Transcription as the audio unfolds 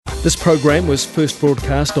This program was first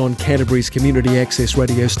broadcast on Canterbury's community access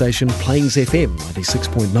radio station Plains FM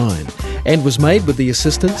 96.9 and was made with the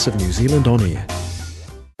assistance of New Zealand On Air.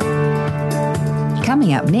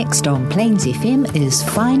 Coming up next on Plains FM is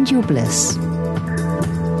Find Your Bliss.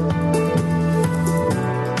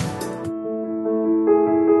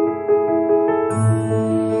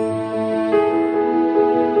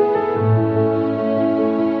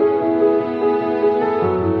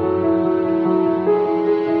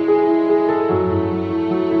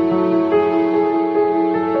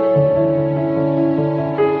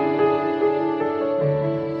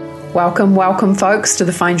 Welcome folks to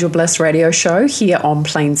the Find Your Bliss radio show here on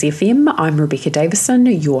Plains FM. I'm Rebecca Davison,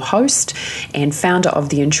 your host and founder of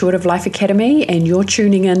the Intuitive Life Academy, and you're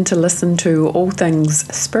tuning in to listen to all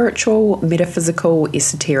things spiritual, metaphysical,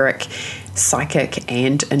 esoteric, psychic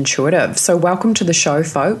and intuitive. So welcome to the show,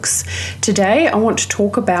 folks. Today I want to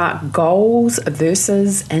talk about goals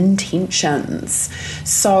versus intentions.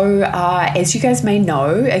 So as you guys may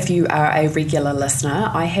know, if you are a regular listener,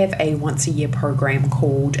 I have a once a year program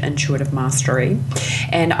called Intuitive Mastery,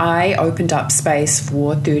 and I opened up space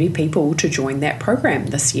for 30 people to join that program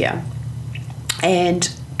this year, and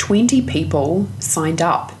 20 people signed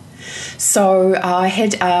up. So I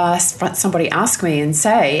had somebody ask me and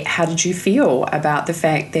say, how did you feel about the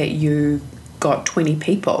fact that you got 20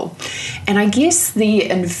 people? And I guess the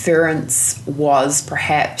inference was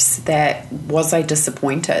perhaps that, was I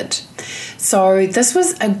disappointed? So this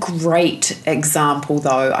was a great example,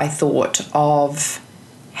 though, I thought, of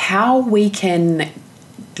how we can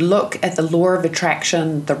look at the law of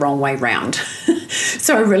attraction the wrong way round.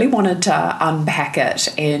 So I really wanted to unpack it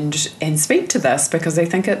and speak to this because I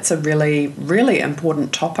think it's a really, really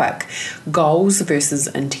important topic, goals versus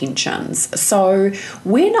intentions. So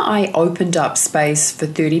when I opened up space for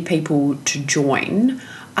 30 people to join,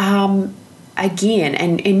 again,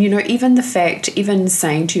 and you know, even the fact, even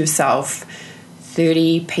saying to yourself,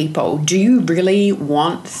 30 people, do you really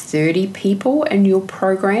want 30 people in your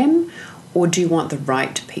program, or do you want the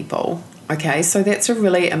right people? Okay, so that's a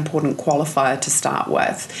really important qualifier to start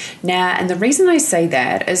with. Now, and the reason I say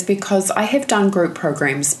that is because I have done group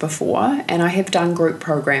programs before, and I have done group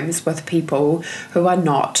programs with people who are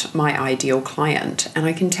not my ideal client. And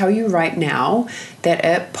I can tell you right now that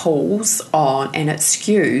it pulls on and it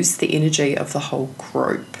skews the energy of the whole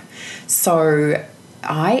group. So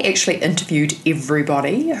I actually interviewed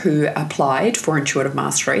everybody who applied for Intuitive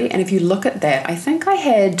Mastery, and if you look at that, I think I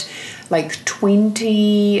had like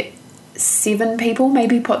 27 people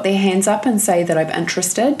maybe put their hands up and say that I'm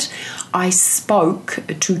interested. I spoke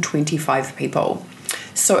to 25 people.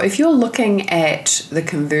 So if you're looking at the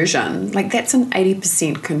conversion, like that's an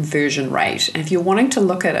 80% conversion rate. And if you're wanting to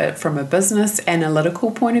look at it from a business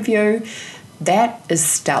analytical point of view, that is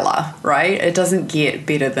stellar, right? It doesn't get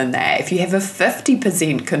better than that. If you have a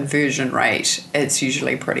 50% conversion rate, it's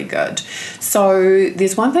usually pretty good. So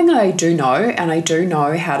there's one thing I do know, and I do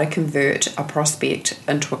know how to convert a prospect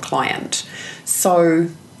into a client. So,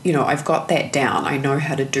 you know, I've got that down. I know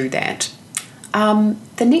how to do that. The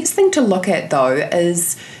next thing to look at, though,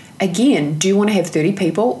 is, again, do you want to have 30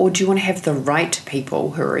 people or do you want to have the right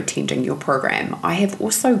people who are attending your program? I have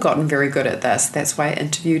also gotten very good at this. That's why I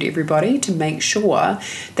interviewed everybody to make sure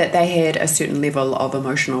that they had a certain level of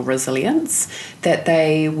emotional resilience, that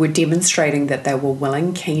they were demonstrating that they were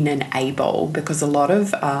willing, keen, and able, because a lot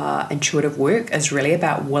of intuitive work is really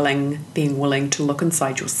about being willing to look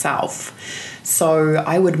inside yourself. So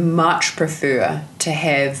I would much prefer to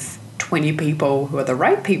have 20 people who are the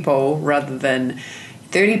right people rather than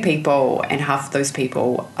 30 people and half of those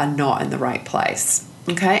people are not in the right place.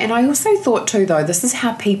 Okay, and I also thought too, though, this is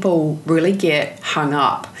how people really get hung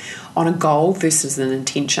up on a goal versus an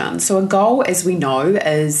intention. So a goal, as we know,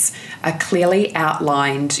 is a clearly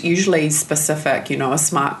outlined, usually specific, you know, a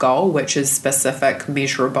SMART goal, which is specific,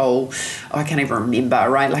 measurable. Oh, I can't even remember,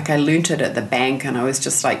 right? Like I learnt it at the bank and I was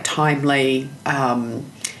just like timely.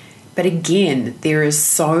 But again, there is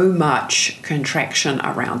so much contraction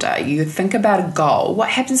around it. You think about a goal.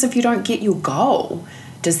 What happens if you don't get your goal?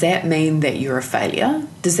 Does that mean that you're a failure?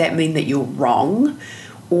 Does that mean that you're wrong?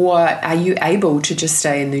 Or are you able to just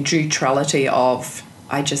stay in the neutrality of,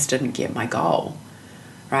 I just didn't get my goal,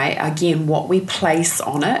 right? Again, what we place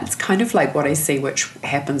on it, it's kind of like what I see, which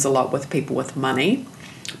happens a lot with people with money.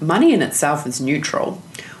 Money in itself is neutral.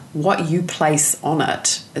 What you place on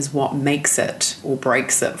it is what makes it or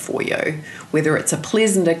breaks it for you, whether it's a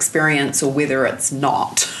pleasant experience or whether it's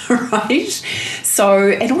not, right? So,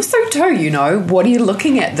 and also too, you know, what are you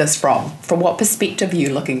looking at this from? From what perspective are you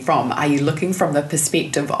looking from? Are you looking from the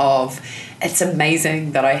perspective of it's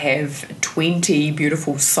amazing that I have 20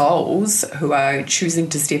 beautiful souls who are choosing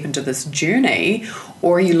to step into this journey?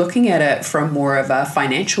 Or are you looking at it from more of a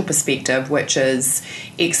financial perspective, which is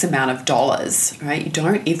X amount of dollars, right? You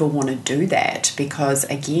don't ever want to do that because,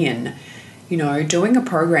 again, doing a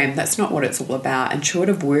program, that's not what it's all about.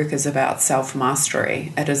 Intuitive work is about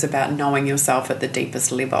self-mastery. It is about knowing yourself at the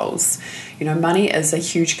deepest levels. Money is a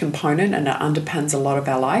huge component and it underpins a lot of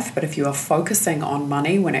our life. But if you are focusing on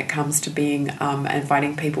money when it comes to being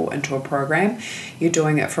inviting people into a program, you're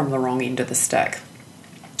doing it from the wrong end of the stick.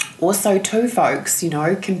 Also, too, folks,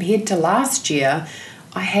 compared to last year,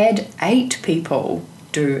 I had 8 people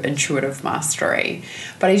do intuitive mastery.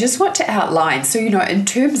 But I just want to outline, so in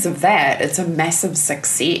terms of that, it's a massive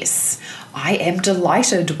success. I am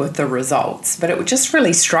delighted with the results, but it just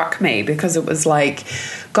really struck me because it was like,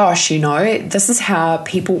 gosh, this is how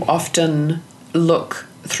people often look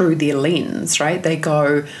through their lens, right? They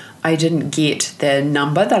go, I didn't get the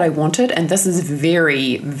number that I wanted. And this is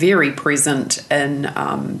very, very present in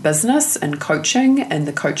business and coaching and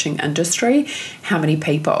the coaching industry. How many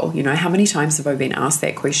people, how many times have I been asked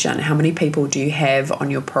that question? How many people do you have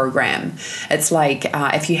on your program? It's like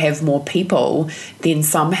if you have more people, then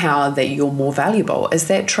somehow that you're more valuable. Is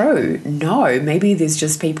that true? No, maybe there's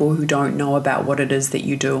just people who don't know about what it is that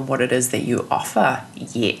you do and what it is that you offer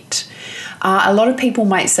yet. A lot of people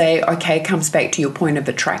might say, okay, it comes back to your point of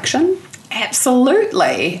attraction.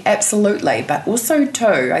 Absolutely. But also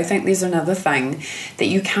too, I think there's another thing that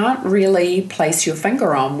you can't really place your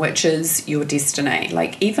finger on, which is your destiny.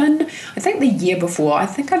 Like even, I think the year before,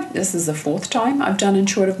 this is the 4th time I've done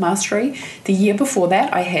Intuitive Mastery. The year before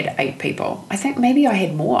that, I had 8 people. I think maybe I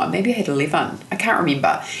had more. Maybe I had 11. I can't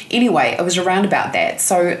remember. Anyway, it was around about that.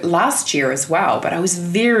 So last year as well, but I was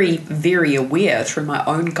very, very aware through my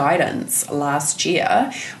own guidance last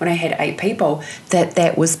year when I had 8 people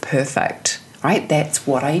that was perfect. Right? That's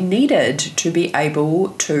what I needed to be able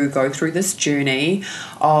to go through this journey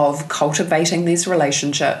of cultivating these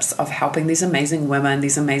relationships, of helping these amazing women,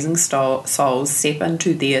 these amazing souls step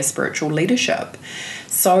into their spiritual leadership.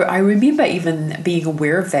 So I remember even being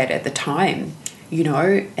aware of that at the time.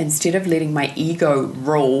 Instead of letting my ego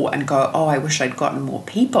rule and go, oh, I wish I'd gotten more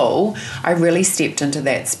people, I really stepped into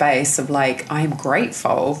that space of like, I am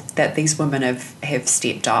grateful that these women have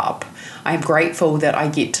stepped up. I'm grateful that I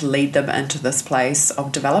get to lead them into this place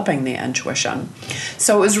of developing their intuition.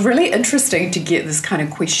 So it was really interesting to get this kind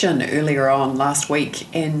of question earlier on last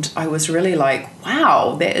week. And I was really like,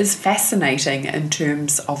 wow, that is fascinating in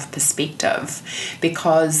terms of perspective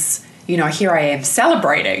because here I am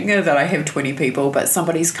celebrating that I have 20 people, but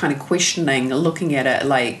somebody's kind of questioning, looking at it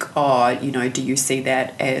like, oh, do you see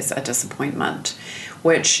that as a disappointment,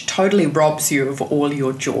 which totally robs you of all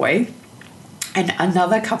your joy. And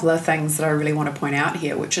another couple of things that I really want to point out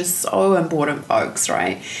here, which is so important, folks,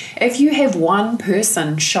 right? If you have one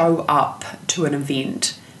person show up to an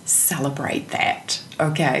event, celebrate that,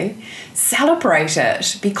 okay? Celebrate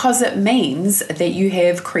it because it means that you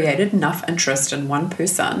have created enough interest in one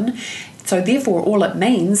person. So therefore, all it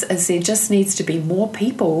means is there just needs to be more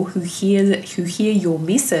people who hear your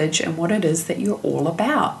message and what it is that you're all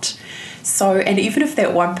about. So, and even if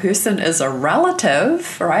that one person is a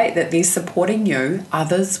relative, right, that they're supporting you,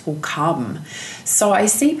 others will come. So I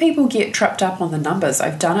see people get tripped up on the numbers.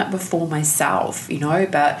 I've done it before myself,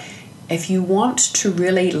 but if you want to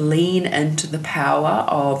really lean into the power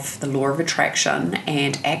of the law of attraction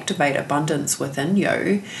and activate abundance within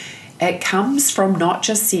you, it comes from not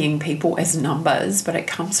just seeing people as numbers, but it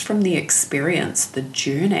comes from the experience, the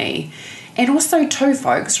journey. And also too,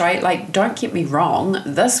 folks, right, like don't get me wrong,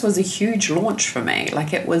 this was a huge launch for me.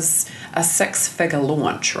 Like it was a 6-figure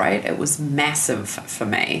launch, right? It was massive for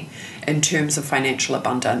me in terms of financial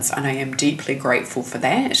abundance, and I am deeply grateful for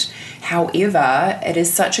that. However, it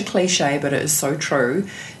is such a cliche, but it is so true.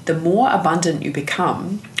 The more abundant you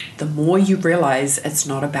become, the more you realize it's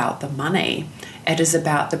not about the money. It is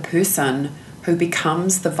about the person who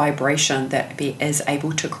becomes the vibration that is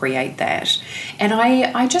able to create that. And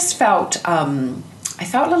I just felt I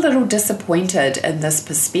felt a little disappointed in this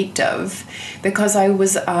perspective because I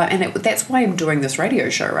was that's why I'm doing this radio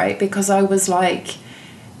show, right? Because I was like,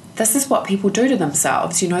 this is what people do to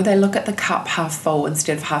themselves. They look at the cup half full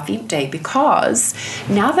instead of half empty, because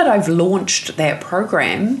now that I've launched that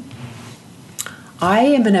program, I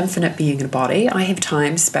am an infinite being in a body. I have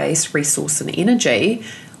time, space, resource, and energy.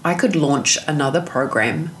 I could launch another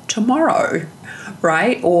program tomorrow,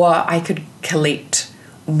 right? Or I could collect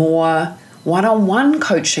more one-on-one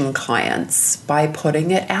coaching clients by putting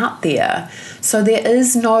it out there. So there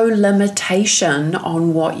is no limitation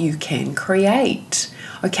on what you can create.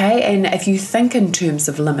 Okay, and if you think in terms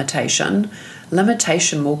of limitation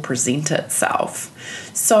will present itself.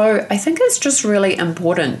 So I think it's just really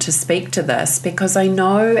important to speak to this, because I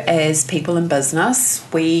know as people in business,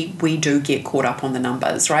 we do get caught up on the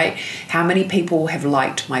numbers, right? How many people have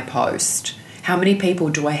liked my post? How many people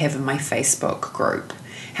do I have in my Facebook group?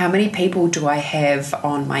 How many people do I have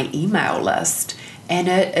on my email list? And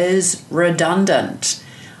it is redundant.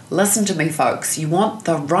 Listen to me, folks. You want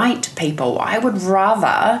the right people. I would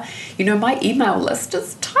rather, my email list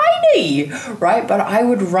is tiny, right? But I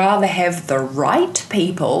would rather have the right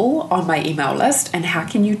people on my email list. And how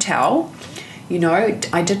can you tell?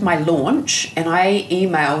 I did my launch and I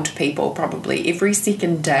emailed people probably every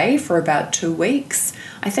second day for about 2 weeks.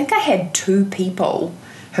 I think I had 2 people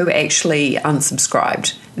who actually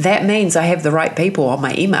unsubscribed. That means I have the right people on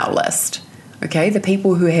my email list. Okay, the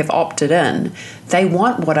people who have opted in, they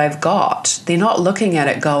want what I've got. They're not looking at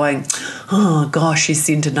it going, oh gosh, she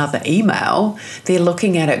sent another email. They're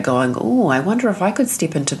looking at it going, oh, I wonder if I could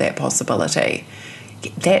step into that possibility.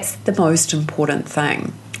 That's the most important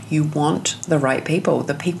thing. You want the right people,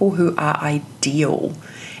 the people who are ideal.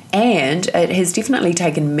 And it has definitely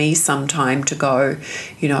taken me some time to go,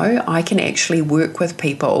 I can actually work with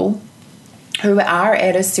people who are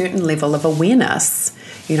at a certain level of awareness.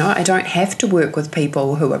 I don't have to work with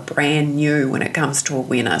people who are brand new when it comes to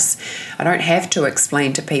awareness. I don't have to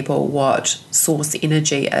explain to people what source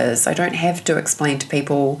energy is. I don't have to explain to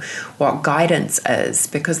people what guidance is,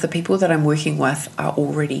 because the people that I'm working with are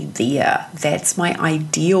already there. That's my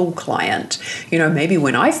ideal client. Maybe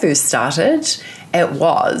when I first started, it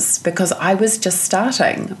was because I was just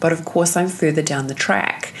starting, but of course I'm further down the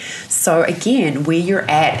track. So again, where you're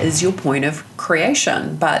at is your point of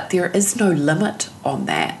creation, but there is no limit on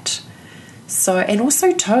that. So, and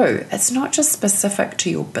also too, it's not just specific to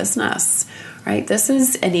your business, right? This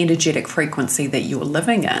is an energetic frequency that you're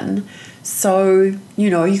living in. So,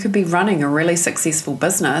 you could be running a really successful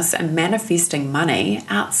business and manifesting money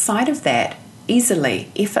outside of that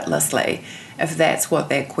easily, effortlessly, if that's what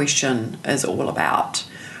that question is all about,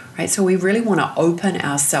 right? So we really want to open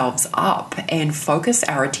ourselves up and focus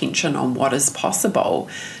our attention on what is possible,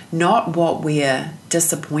 not what we're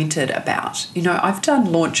disappointed about. I've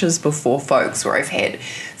done launches before, folks, where I've had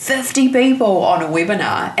 50 people on a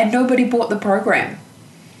webinar and nobody bought the program,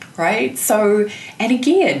 right? So, and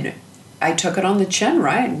again, I took it on the chin,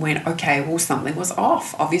 right? And went, okay, well, something was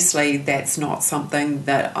off. Obviously, that's not something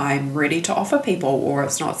that I'm ready to offer people, or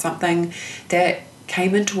it's not something that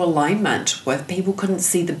came into alignment with. People couldn't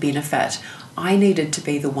see the benefit. I needed to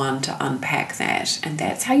be the one to unpack that. And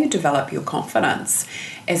that's how you develop your confidence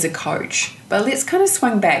as a coach. But let's kind of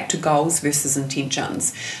swing back to goals versus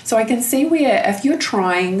intentions. So I can see where if you're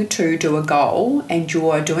trying to do a goal and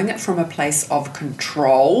you're doing it from a place of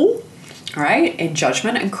control, right, and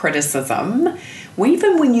judgment and criticism,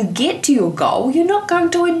 even when you get to your goal, you're not going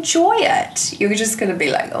to enjoy it. You're just going to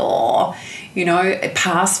be like,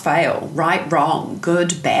 pass, fail, right, wrong,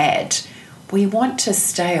 good, bad. We want to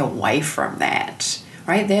stay away from that,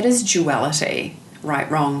 right? That is duality, right,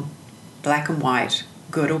 wrong, black and white,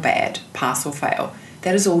 good or bad, pass or fail.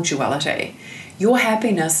 That is all duality. Your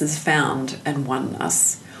happiness is found in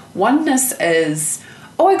oneness. Oneness is,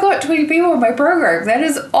 oh, I got 20 people in my program. That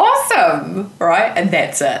is awesome, right? And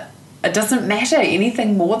that's it. It doesn't matter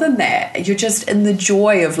anything more than that. You're just in the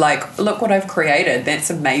joy of like, look what I've created. That's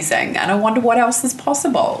amazing. And I wonder what else is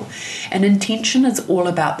possible. And intention is all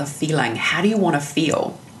about the feeling. How do you want to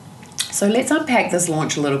feel? So let's unpack this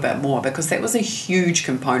launch a little bit more, because that was a huge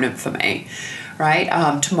component for me,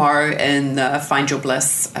 right? Tomorrow in the Find Your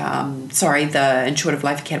Bliss, the Intuitive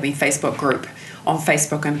Life Academy Facebook group, on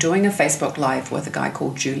Facebook, I'm doing a Facebook Live with a guy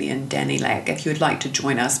called Julian Danilak. If you'd like to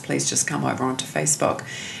join us, please just come over onto Facebook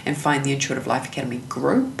and find the Intuitive Life Academy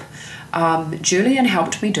group. Julian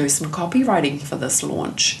helped me do some copywriting for this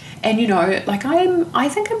launch. And, I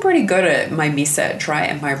think I'm pretty good at my message, right?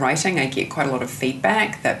 And my writing, I get quite a lot of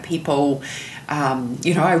feedback that people,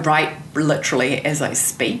 I write literally as I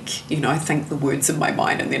speak. I think the words in my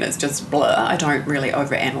mind and then it's just blur. I don't really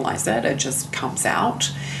overanalyze it. It just comes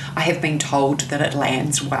out. I have been told that it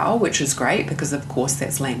lands well, which is great because, of course,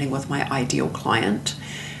 that's landing with my ideal client.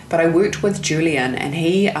 But I worked with Julian and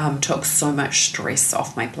he took so much stress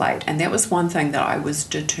off my plate. And that was one thing that I was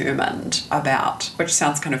determined about, which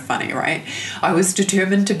sounds kind of funny, right? I was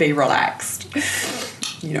determined to be relaxed.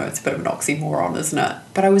 It's a bit of an oxymoron, isn't it?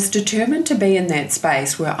 But I was determined to be in that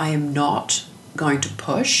space where I am not going to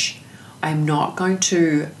push. I'm not going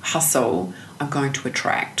to hustle. I'm going to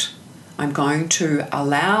attract. I'm going to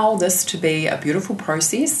allow this to be a beautiful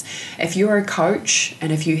process. If you're a coach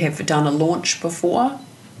and if you have done a launch before,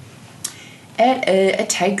 It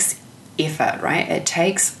takes effort, right? It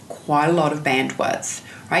takes quite a lot of bandwidth,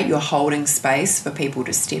 right? You're holding space for people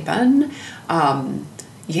to step in.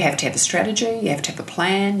 You have to have a strategy, you have to have a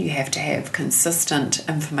plan, you have to have consistent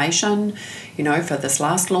information. For this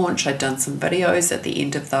last launch, I'd done some videos at the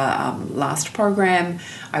end of the last program.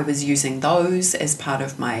 I was using those as part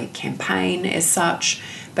of my campaign as such.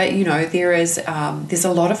 But, there's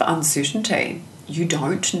a lot of uncertainty. You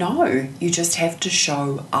don't know. You just have to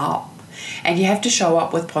show up. And you have to show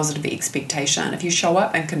up with positive expectation. If you show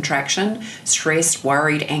up in contraction, stressed,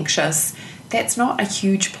 worried, anxious, that's not a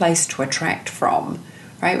huge place to attract from.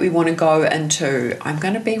 Right? We want to go into, I'm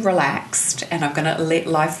going to be relaxed and I'm going to let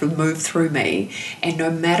life move through me. And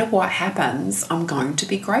no matter what happens, I'm going to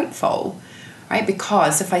be grateful. Right?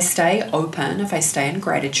 Because if I stay open, if I stay in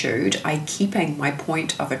gratitude, I'm keeping my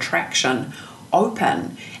point of attraction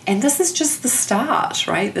open. And this is just the start,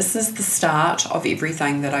 right? This is the start of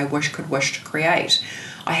everything that I could wish to create.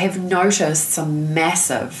 I have noticed some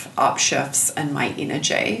massive upshifts in my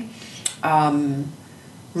energy.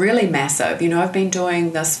 Really massive. I've been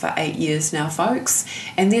doing this for 8 years now, folks,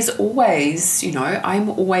 and there's always, I'm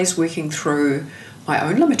always working through my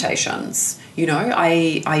own limitations.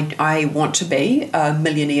 I want to be a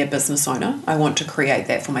millionaire business owner. I want to create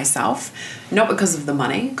that for myself, not because of the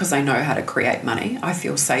money, because I know how to create money. I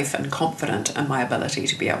feel safe and confident in my ability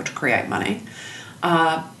to be able to create money,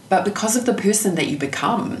 but because of the person that you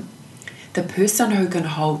become, the person who can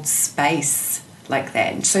hold space like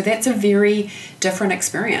that. And so that's a very different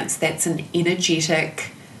experience. That's an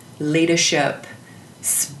energetic, leadership,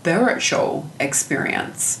 spiritual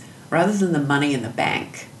experience rather than the money in the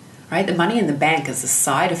bank, right? The money in the bank is a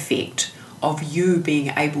side effect of you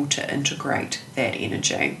being able to integrate that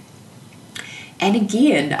energy. And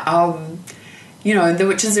again,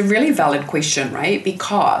 which is a really valid question, right?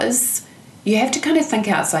 Because you have to kind of think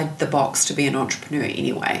outside the box to be an entrepreneur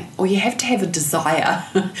anyway, or you have to have a desire,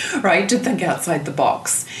 right, to think outside the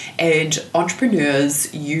box. And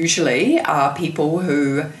entrepreneurs usually are people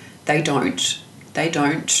who they don't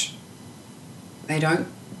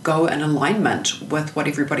go in alignment with what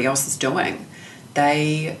everybody else is doing.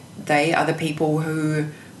 They are the people who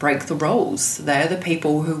break the rules. They are the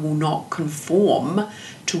people who will not conform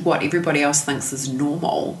to what everybody else thinks is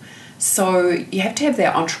normal. So you have to have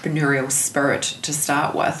that entrepreneurial spirit to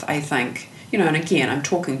start with, I think. And again, I'm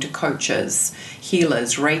talking to coaches,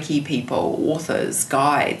 healers, Reiki people, authors,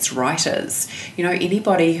 guides, writers,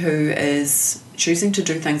 anybody who is choosing to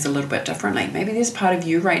do things a little bit differently. Maybe there's part of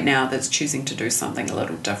you right now that's choosing to do something a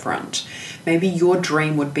little different. Maybe your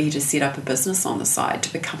dream would be to set up a business on the side,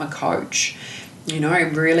 to become a coach.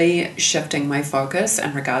 I'm really shifting my focus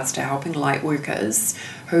in regards to helping light workers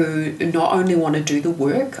who not only want to do the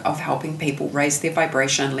work of helping people raise their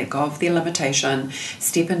vibration, let go of their limitation,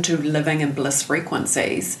 step into living in bliss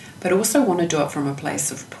frequencies, but also want to do it from a place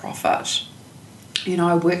of profit.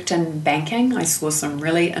 I worked in banking. I saw some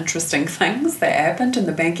really interesting things that happened in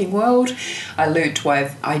the banking world. I learned to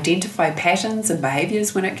identify patterns and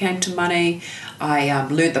behaviors when it came to money. I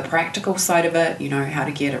learned the practical side of it, how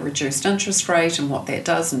to get a reduced interest rate and what that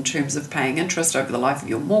does in terms of paying interest over the life of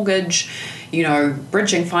your mortgage,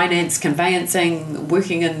 bridging finance, conveyancing,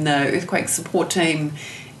 working in the earthquake support team,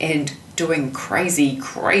 and doing crazy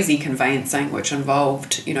conveyancing, which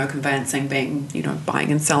involved, conveyancing being,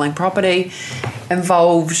 buying and selling property,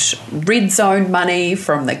 involved red zone money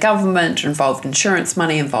from the government, involved insurance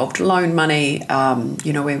money, involved loan money.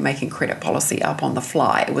 We were making credit policy up on the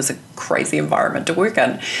fly. It was a crazy environment to work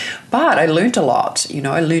in. But I learned a lot.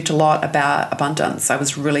 I learned a lot about abundance. I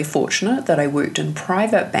was really fortunate that I worked in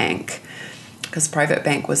private bank, because private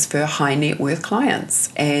bank was for high net worth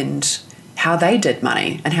clients, and how they did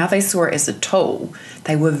money and how they saw it as a tool.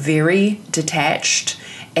 They were very detached,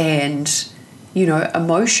 and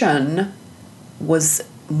emotion was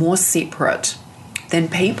more separate than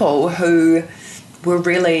people who were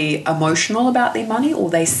really emotional about their money, or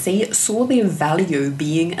they saw their value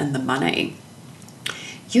being in the money.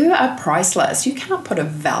 You are priceless. You can't put a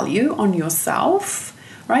value on yourself,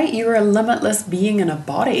 right? You're a limitless being in a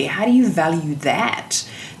body. How do you value that?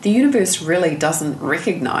 The universe really doesn't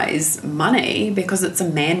recognize money because it's a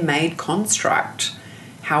man-made construct.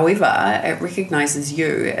 However, it recognizes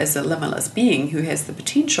you as a limitless being who has the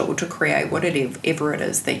potential to create whatever it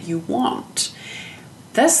is that you want.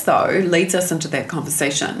 This, though, leads us into that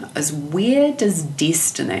conversation, is where does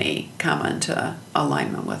destiny come into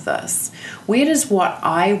alignment with this? Where does what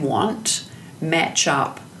I want match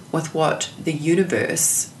up with what the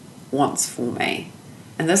universe wants for me?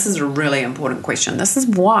 And this is a really important question. This is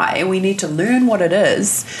why we need to learn what it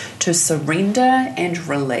is to surrender and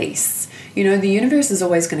release. The universe is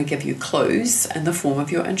always going to give you clues in the form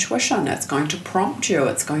of your intuition. It's going to prompt you.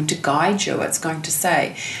 It's going to guide you. It's going to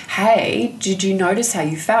say, hey, did you notice how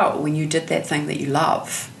you felt when you did that thing that you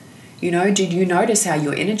love? Did you notice how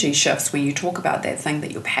your energy shifts when you talk about that thing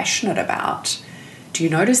that you're passionate about? Do you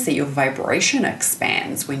notice that your vibration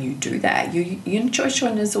expands when you do that? Your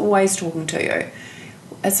intuition is always talking to you.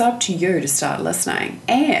 It's up to you to start listening.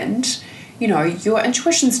 And, your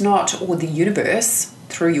intuition's not, or the universe,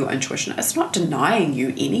 through your intuition, it's not denying you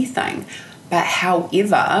anything. But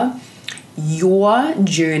however, your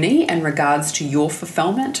journey in regards to your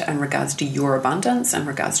fulfillment, in regards to your abundance, in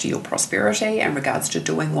regards to your prosperity, in regards to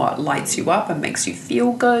doing what lights you up and makes you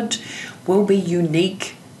feel good, will be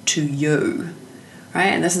unique to you, right?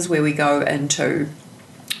 And this is where we go into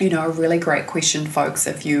a really great question, folks,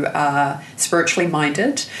 if you are spiritually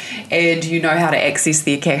minded and you know how to access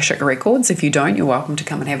the Akashic records. If you don't, you're welcome to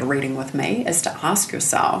come and have a reading with me, is to ask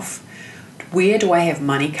yourself, where do I have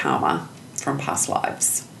money karma from past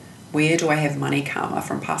lives? Where do I have money karma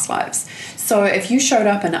from past lives? So if you showed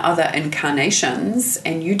up in other incarnations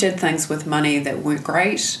and you did things with money that weren't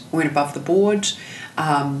great, weren't above the board,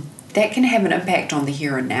 that can have an impact on the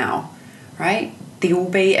here and now, right? There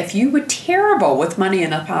will be, if you were terrible with money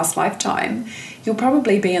in a past lifetime, you'll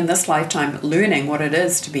probably be in this lifetime learning what it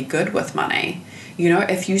is to be good with money.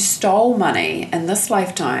 If you stole money in this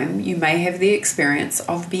lifetime, you may have the experience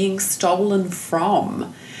of being stolen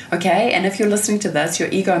from. Okay, and if you're listening to this, your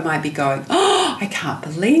ego might be going, oh, I can't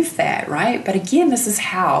believe that, right? But again, this is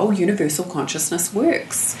how universal consciousness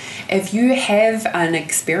works. If you have an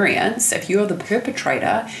experience, if you're the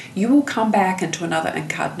perpetrator, you will come back into another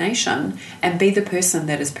incarnation and be the person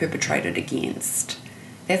that is perpetrated against.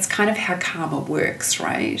 That's kind of how karma works,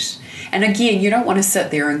 right? And again, you don't want to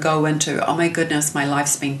sit there and go into, oh my goodness, my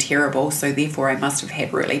life's been terrible, so therefore I must have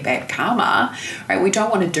had really bad karma, right? We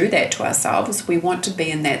don't want to do that to ourselves. We want to be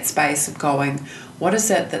in that space of going, what is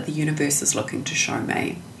it that the universe is looking to show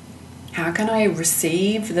me? How can I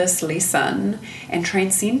receive this lesson and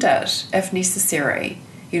transcend it if necessary?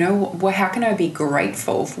 How can I be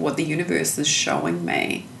grateful for what the universe is showing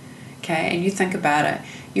me? Okay, and you think about it,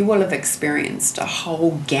 you will have experienced a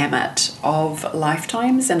whole gamut of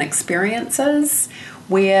lifetimes and experiences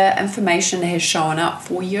where information has shown up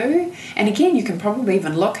for you. And again, you can probably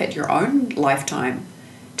even look at your own lifetime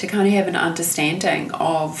to kind of have an understanding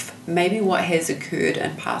of maybe what has occurred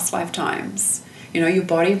in past lifetimes. Your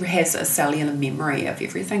body has a cellular memory of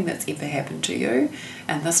everything that's ever happened to you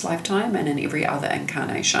in this lifetime and in every other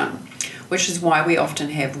incarnation, which is why we often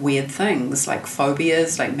have weird things like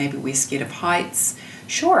phobias, like maybe we're scared of heights.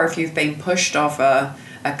 Sure, if you've been pushed off a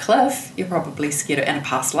cliff, you're probably scared in a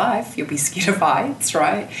past life, you'll be scared of heights,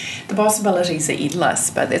 right? The possibilities are endless,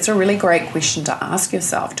 but that's a really great question to ask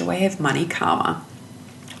yourself. Do I have money karma?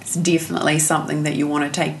 It's definitely something that you want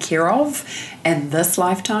to take care of in this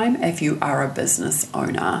lifetime if you are a business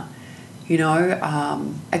owner.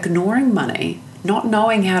 Ignoring money, not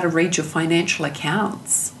knowing how to read your financial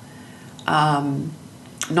accounts,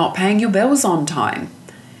 not paying your bills on time.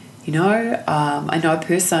 I know a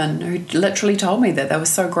person who literally told me that they were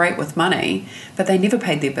so great with money, but they never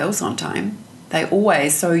paid their bills on time. They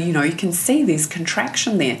always, so, you can see there's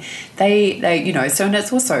contraction there. They and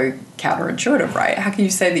it's also counterintuitive, right? How can you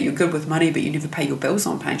say that you're good with money, but you never pay your bills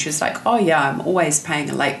on time? She's like, oh yeah, I'm always paying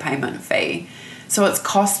a late payment fee. So it's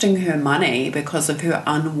costing her money because of her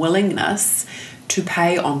unwillingness to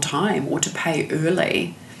pay on time or to pay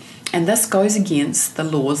early. And this goes against the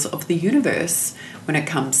laws of the universe when it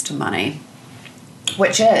comes to money,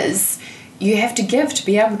 which is you have to give to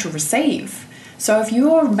be able to receive. So if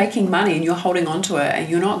you're making money and you're holding on to it and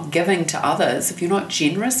you're not giving to others, if you're not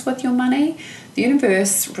generous with your money, the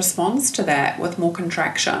universe responds to that with more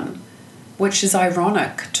contraction, which is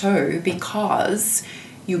ironic too, because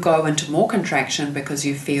you go into more contraction because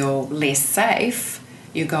you feel less safe.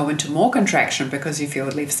 You go into more contraction because you feel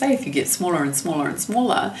less safe. You get smaller and smaller and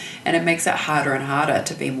smaller, and it makes it harder and harder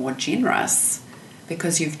to be more generous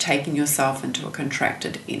because you've taken yourself into a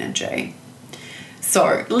contracted energy.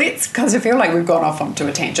 So because I feel like we've gone off onto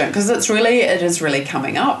a tangent, because it is really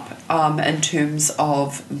coming up in terms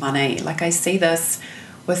of money. Like I see this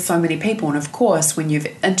with so many people, and of course when you've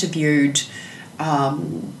interviewed,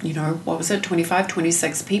 25,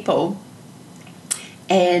 26 people,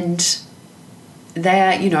 and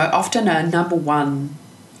they're, often a number one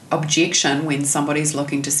objection when somebody's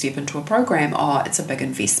looking to step into a program, it's a big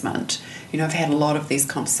investment. I've had a lot of these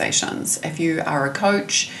conversations. If you are a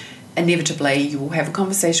coach, inevitably you will have a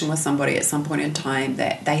conversation with somebody at some point in time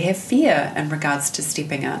that they have fear in regards to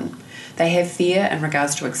stepping in. They have fear in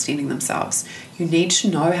regards to extending themselves. You need to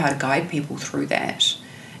know how to guide people through that.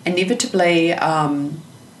 Inevitably,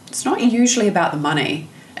 it's not usually about the money.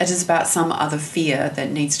 It is about some other fear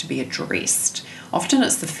that needs to be addressed. Often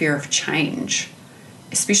it's the fear of change,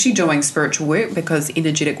 especially doing spiritual work, because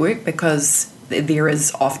energetic work, because there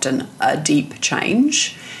is often a deep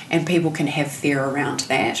change and people can have fear around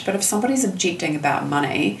that. But if somebody's objecting about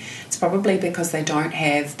money, it's probably because they don't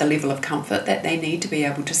have the level of comfort that they need to be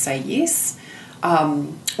able to say yes.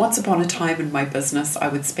 Once upon a time in my business, I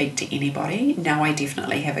would speak to anybody. Now I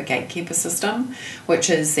definitely have a gatekeeper system, which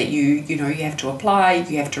is that you have to apply,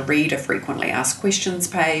 you have to read a frequently asked questions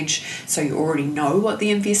page, so you already know what the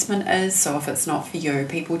investment is. So if it's not for you,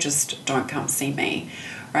 people just don't come see me,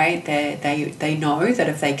 right? They know that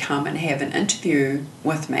if they come and have an interview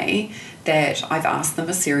with me, that I've asked them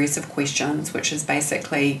a series of questions, which has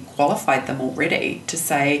basically qualified them already to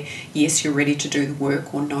say, yes, you're ready to do the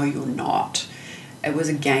work, or no, you're not. It was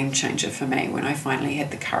a game changer for me when I finally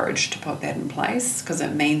had the courage to put that in place, because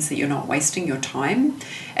it means that you're not wasting your time.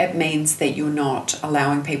 It means that you're not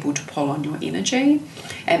allowing people to pull on your energy.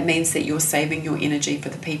 It means that you're saving your energy for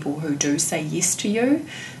the people who do say yes to you.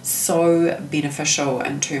 So beneficial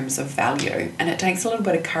in terms of value. And it takes a little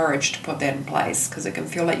bit of courage to put that in place, because it can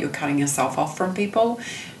feel like you're cutting yourself off from people.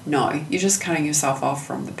 No, you're just cutting yourself off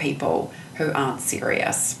from the people who aren't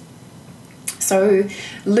serious. So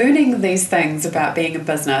learning these things about being a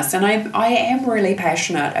business, and I am really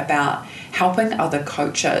passionate about helping other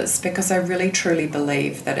coaches, because I really truly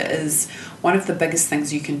believe that it is one of the biggest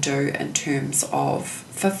things you can do in terms of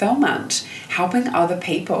fulfillment. Helping other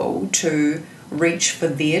people to reach for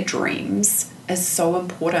their dreams is so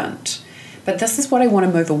important. But this is what I want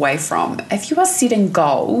to move away from. If you are setting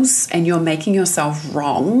goals and you're making yourself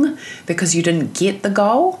wrong because you didn't get the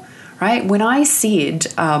goal, right? When I said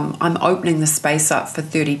I'm opening the space up for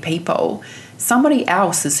 30 people, somebody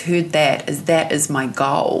else has heard that is my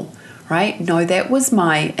goal, right? No, that was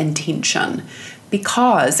my intention.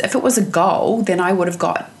 Because if it was a goal, then I would have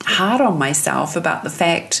got hard on myself about the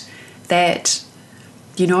fact that,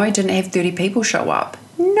 I didn't have 30 people show up.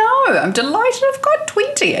 No, I'm delighted I've got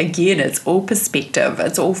 20. Again, it's all perspective,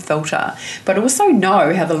 it's all filter. But also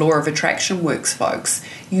know how the law of attraction works, folks.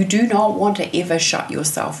 You do not want to ever shut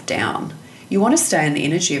yourself down. You want to stay in the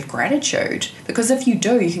energy of gratitude, because if you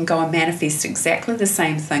do, you can go and manifest exactly the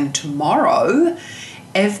same thing tomorrow.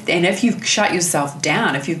 If you've shut yourself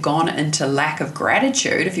down, if you've gone into lack of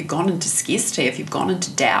gratitude, if you've gone into scarcity, if you've gone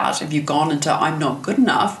into doubt, if you've gone into I'm not good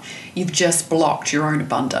enough, you've just blocked your own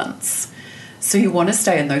abundance. So you want to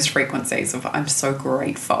stay in those frequencies of I'm so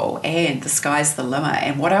grateful, and the sky's the limit,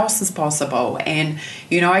 and what else is possible, and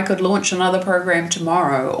I could launch another program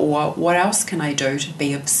tomorrow, or what else can I do to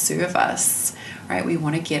be of service, right? We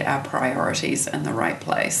want to get our priorities in the right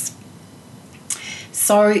place.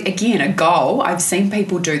 So again, a goal, I've seen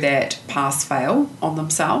people do that pass fail on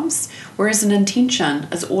themselves, whereas an intention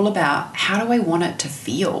is all about how do I want it to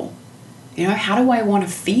feel? How do I want to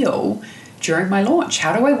feel during my launch?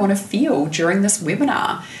 How do I want to feel during this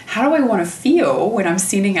webinar? How do I want to feel when I'm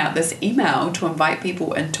sending out this email to invite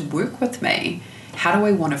people in to work with me? How do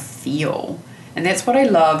I want to feel? And that's what I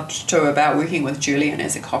loved too about working with Julian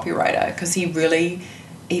as a copywriter, because he really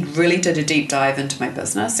did a deep dive into my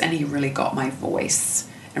business, and he really got my voice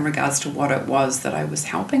in regards to what it was that I was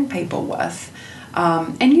helping people with.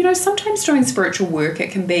 And sometimes doing spiritual work, it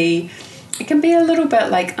can be a little bit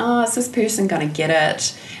like, is this person going to get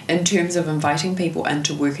it? In terms of inviting people in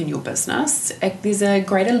to work in your business, there's a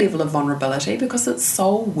greater level of vulnerability, because it's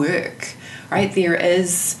soul work, right? There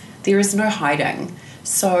is no hiding.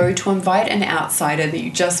 So to invite an outsider that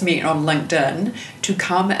you just met on LinkedIn to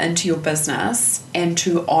come into your business and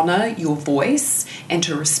to honor your voice and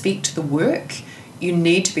to respect the work, you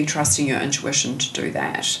need to be trusting your intuition to do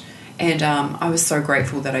that. And I was so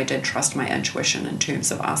grateful that I did trust my intuition in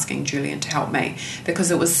terms of asking Julian to help me, because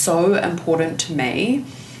it was so important to me.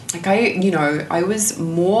 Like I was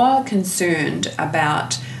more concerned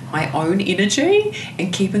about my own energy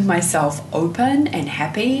and keeping myself open and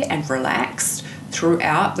happy and relaxed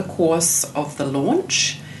throughout the course of the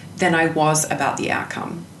launch than I was about the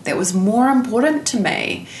outcome. That was more important to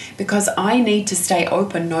me, because I need to stay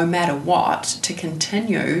open no matter what to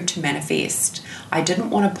continue to manifest. I didn't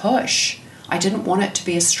want to push. I didn't want it to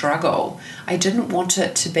be a struggle. I didn't want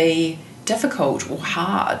it to be difficult or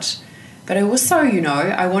hard. But I also,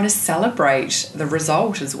 I want to celebrate the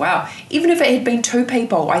result as well. Even if it had been 2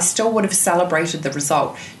 people, I still would have celebrated the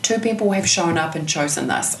result. 2 people have shown up and chosen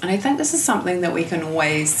this. And I think this is something that we can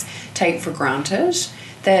always take for granted,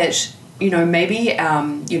 that maybe,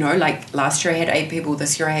 like last year I had 8 people,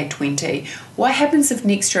 this year I had 20. What happens if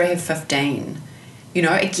next year I have 15? You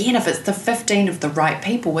know, again, if it's the 15 of the right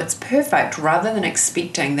people, it's perfect, rather than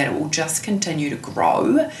expecting that it will just continue to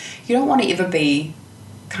grow. You don't want to ever be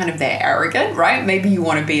kind of that arrogant, right? Maybe you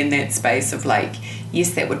want to be in that space of like,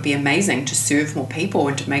 yes, that would be amazing to serve more people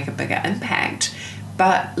and to make a bigger impact.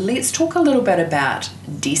 But let's talk a little bit about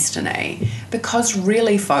destiny, because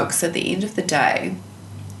really, folks, at the end of the day,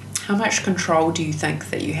 how much control do you think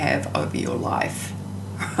that you have over your life?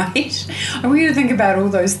 Right? I want you to think about all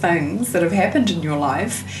those things that have happened in your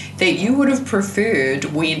life that you would have preferred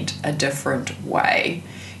went a different way.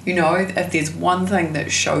 You know, if there's one thing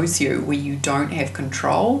that shows you where you don't have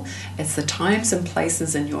control, it's the times and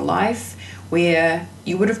places in your life where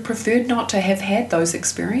you would have preferred not to have had those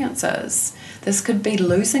experiences. This could be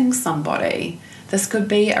losing somebody. This could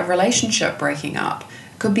be a relationship breaking up.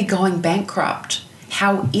 It could be going bankrupt.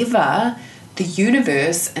 However, the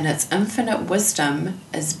universe, in its infinite wisdom,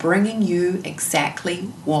 is bringing you exactly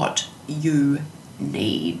what you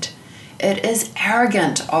need. It is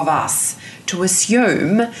arrogant of us to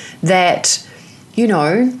assume that, you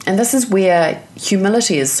know, and this is where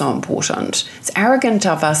humility is so important. It's arrogant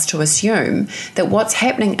of us to assume that what's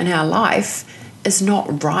happening in our life is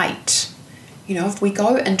not right. You know, if we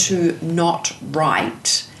go into not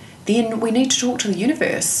right, then we need to talk to the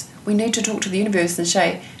universe. We need to talk to the universe and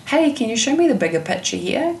say, hey, can you show me the bigger picture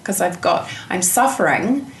here? Because I'm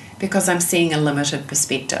suffering because I'm seeing a limited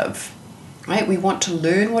perspective, right? We want to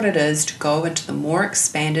learn what it is to go into the more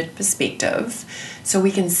expanded perspective so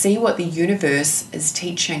we can see what the universe is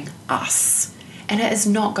teaching us. And it is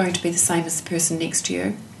not going to be the same as the person next to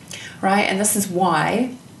you, right? And this is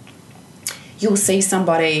why you'll see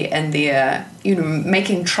somebody and they're, you know,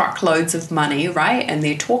 making truckloads of money, right? And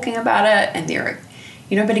they're talking about it and they're,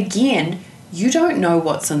 you know, but again, you don't know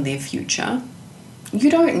what's in their future.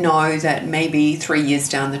 You don't know that maybe 3 years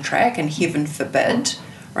down the track, and heaven forbid,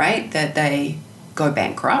 right, that they go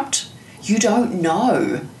bankrupt. You don't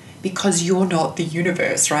know because you're not the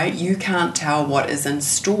universe, right? You can't tell what is in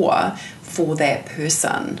store for that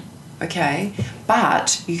person, okay?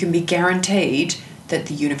 But you can be guaranteed that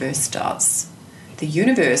the universe does. The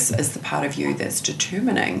universe is the part of you that's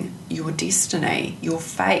determining your destiny, your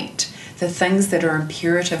fate, the things that are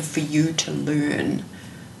imperative for you to learn,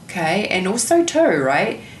 okay? And also too,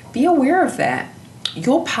 right, be aware of that.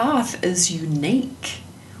 Your path is unique.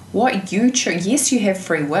 What you choose, yes, you have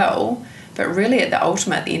free will, but really at the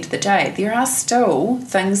end of the day, there are still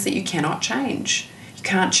things that you cannot change. You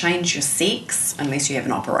can't change your sex unless you have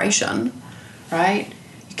an operation, right?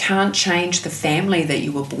 You can't change the family that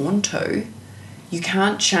you were born to. You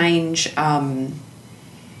can't change,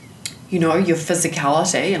 you know, your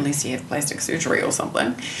physicality unless you have plastic surgery or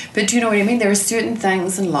something. But do you know what I mean? There are certain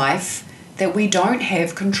things in life that we don't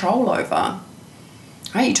have control over.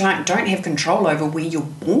 Right? You don't have control over where you're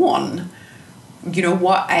born, you know,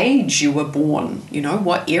 what age you were born, you know,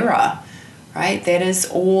 what era, right? That is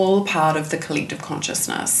all part of the collective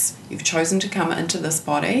consciousness. You've chosen to come into this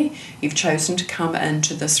body, you've chosen to come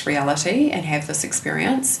into this reality and have this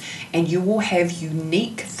experience, and you will have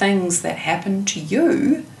unique things that happen to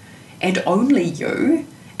you and only you,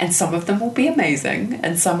 and some of them will be amazing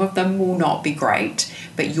and some of them will not be great,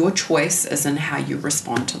 but your choice is in how you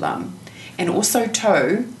respond to them. And also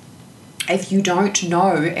too, if you don't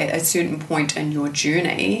know at a certain point in your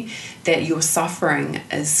journey that your suffering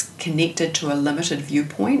is connected to a limited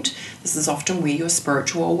viewpoint, this is often where your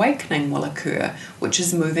spiritual awakening will occur, which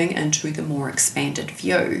is moving into the more expanded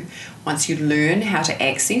view. Once you learn how to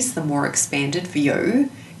access the more expanded view,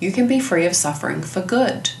 you can be free of suffering for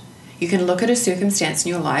good. You can look at a circumstance in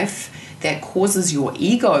your life that causes your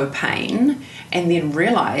ego pain and then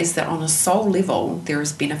realize that on a soul level there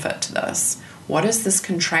is benefit to this. What is this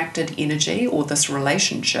contracted energy or this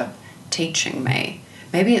relationship teaching me?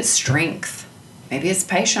 Maybe it's strength. Maybe it's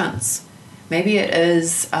patience. Maybe it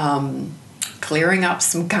is clearing up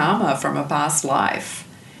some karma from a past life.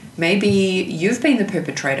 Maybe you've been the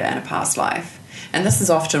perpetrator in a past life. And this is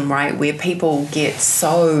often, right, where people get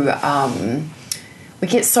so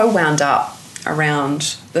wound up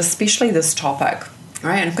around, especially this topic,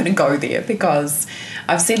 right? And I'm going to go there because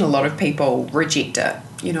I've seen a lot of people reject it,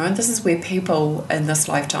 you know, and this is where people in this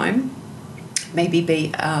lifetime maybe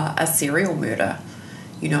be a serial murderer.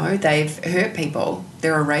 You know, they've hurt people,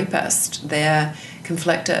 they're a rapist, they're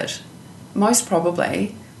conflicted. Most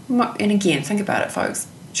probably, and again, think about it, folks,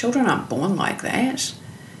 children aren't born like that.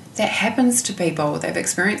 That happens to people. They've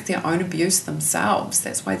experienced their own abuse themselves.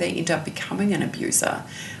 That's why they end up becoming an abuser.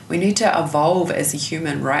 We need to evolve as a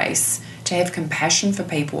human race to have compassion for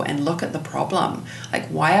people and look at the problem. Like,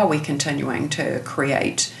 why are we continuing to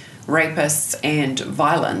create rapists and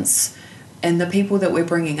violence in the people that we're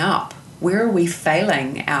bringing up? Where are we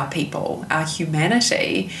failing our people, our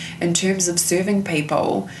humanity, in terms of serving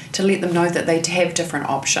people to let them know that they have different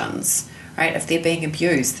options, right? If they're being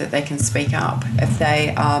abused, that they can speak up. If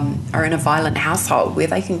they are in a violent household, where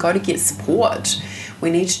they can go to get support.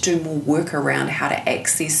 We need to do more work around how to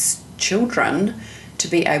access children to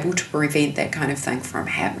be able to prevent that kind of thing from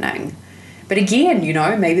happening. But again,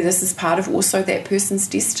 maybe this is part of also that person's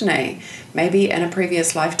destiny. Maybe in a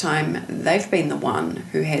previous lifetime, they've been the one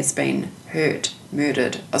who has been hurt,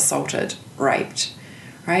 murdered, assaulted, raped,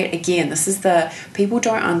 right? Again, people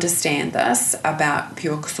don't understand this about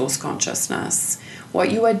pure source consciousness.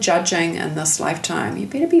 What you are judging in this lifetime, you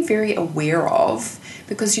better be very aware of,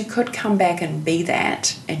 because you could come back and be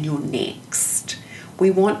that in your next.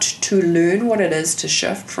 We want to learn what it is to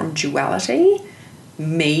shift from duality,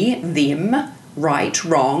 me, them, right,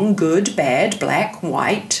 wrong, good, bad, black,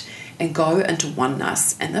 white, and go into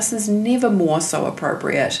oneness. And this is never more so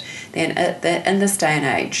appropriate than in this day and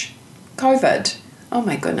age. COVID, oh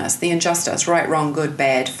my goodness, the injustice, right, wrong, good,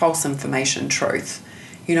 bad, false information, truth.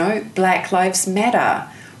 Black Lives Matter,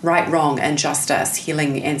 right, wrong, injustice,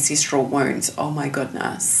 healing ancestral wounds, oh my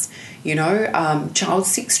goodness. Child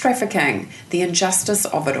sex trafficking, the injustice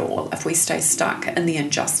of it all. If we stay stuck in the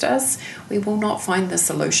injustice, we will not find the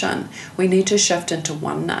solution. We need to shift into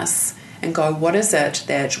oneness and go, what is it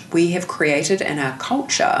that we have created in our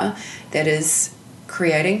culture that is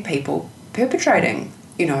creating people perpetrating,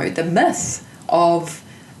 the myth of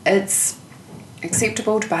it's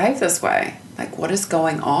acceptable to behave this way. Like, what is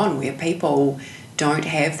going on where people don't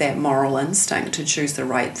have that moral instinct to choose the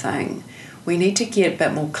right thing? We need to get a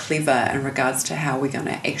bit more clever in regards to how we're going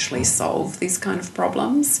to actually solve these kind of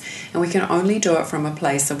problems. And we can only do it from a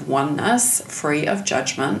place of oneness, free of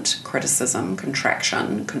judgment, criticism,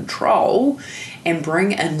 contraction, control, and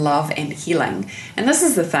bring in love and healing. And this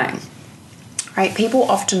is the thing, right? People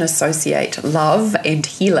often associate love and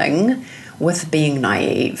healing with being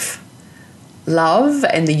naive. Love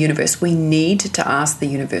and the universe, we need to ask the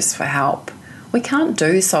universe for help. We can't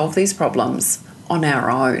solve these problems on our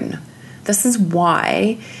own. This is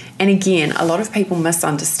why, and again, a lot of people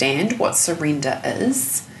misunderstand what surrender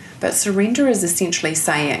is, but surrender is essentially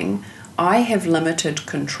saying, I have limited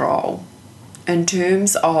control in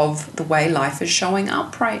terms of the way life is showing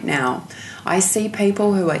up right now. I see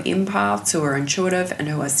people who are empaths, who are intuitive, and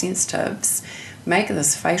who are sensitives make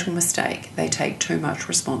this fatal mistake. They take too much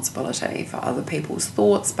responsibility for other people's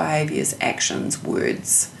thoughts, behaviors, actions,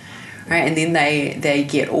 words. Right? And then they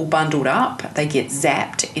get all bundled up, they get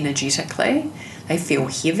zapped energetically, they feel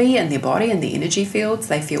heavy in their body, in the energy fields,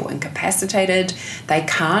 they feel incapacitated, they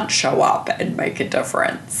can't show up and make a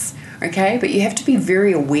difference. Okay, but you have to be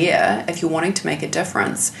very aware if you're wanting to make a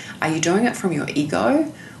difference. Are you doing it from your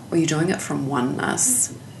ego, or are you doing it from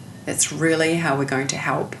oneness? That's really how we're going to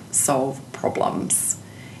help solve problems.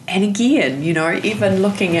 And again, even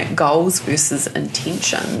looking at goals versus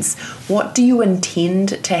intentions, what do you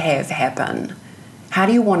intend to have happen? How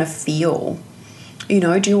do you want to feel?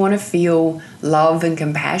 Do you want to feel love and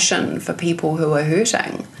compassion for people who are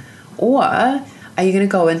hurting? Or are you going to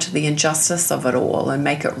go into the injustice of it all and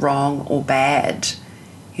make it wrong or bad?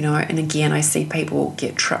 And again, I see people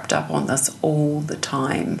get tripped up on this all the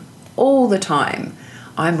time. All the time.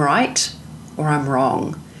 I'm right or I'm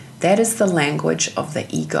wrong. That is the language of the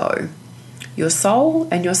ego. Your soul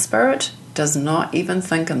and your spirit does not even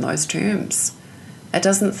think in those terms. It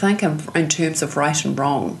doesn't think in terms of right and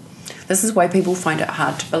wrong. This is why people find it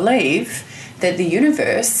hard to believe that the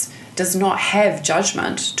universe does not have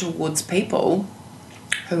judgment towards people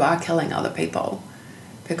who are killing other people,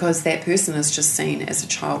 because that person is just seen as a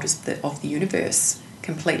child of the universe,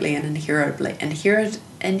 completely and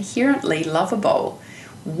inherently lovable.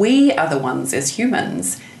 We are the ones as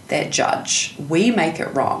humans that judge. We make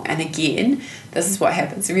it wrong. And again, this is what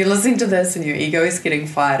happens. If you're listening to this and your ego is getting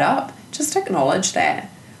fired up, just acknowledge that,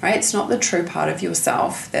 right? It's not the true part of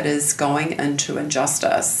yourself that is going into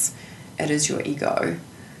injustice. It is your ego.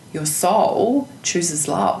 Your soul chooses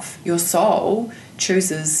love. Your soul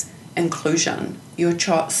chooses inclusion. Your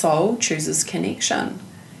soul chooses connection.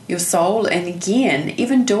 Your soul, and again,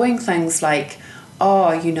 even doing things like,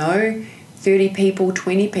 30 people,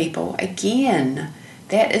 20 people, again,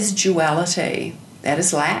 that is duality. That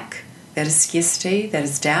is lack. That is scarcity. That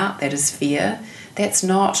is doubt. That is fear. That's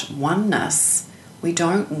not oneness. We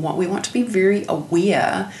want to be very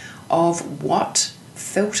aware of what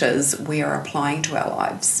filters we are applying to our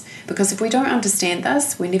lives. Because if we don't understand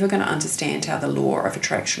this, we're never going to understand how the law of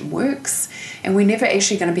attraction works, and we're never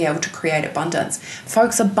actually going to be able to create abundance.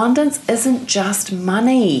 Folks, abundance isn't just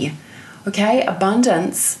money. Okay?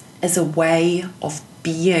 Abundance is a way of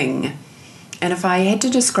being. And if I had to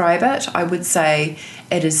describe it, I would say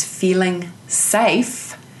it is feeling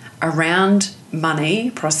safe around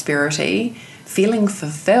money, prosperity, feeling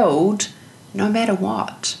fulfilled no matter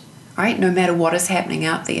what, right? No matter what is happening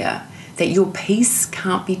out there, that your peace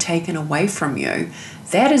can't be taken away from you.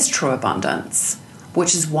 That is true abundance,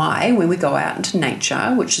 which is why when we go out into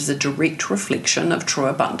nature, which is a direct reflection of true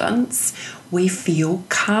abundance, we feel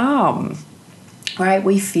calm, right?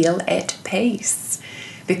 We feel at peace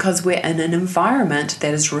because we're in an environment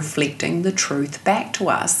that is reflecting the truth back to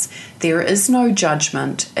us. There is no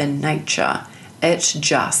judgment in nature. It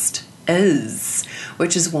just is,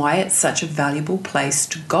 which is why it's such a valuable place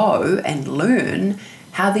to go and learn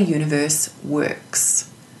how the universe works,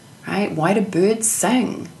 right? Why do birds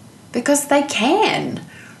sing? Because they can,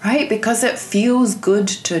 right? Because it feels good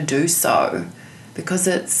to do so, because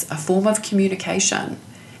it's a form of communication.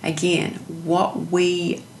 Again, what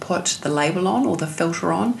we put the label on or the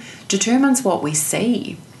filter on determines what we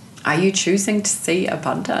see. Are you choosing to see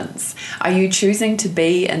abundance? Are you choosing to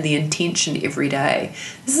be in the intention every day?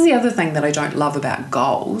 This is the other thing that I don't love about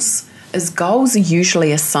goals, is goals are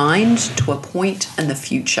usually assigned to a point in the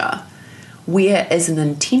future, whereas an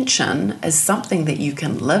intention is something that you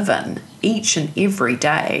can live in each and every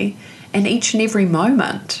day and each and every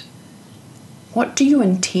moment. What do you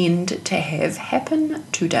intend to have happen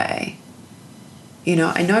today? You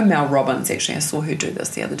know, I know Mel Robbins, actually, I saw her do this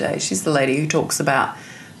the other day. She's the lady who talks about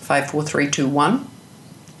 5, 4, 3, 2, 1.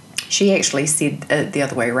 She actually said it the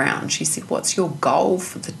other way around. She said, what's your goal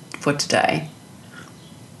for today?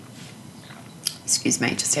 Excuse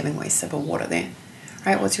me, just having a wee sip of water there.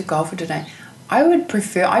 Right, what's your goal for today? I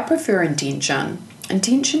prefer intention.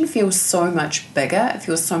 Intention feels so much bigger. It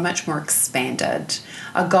feels so much more expanded.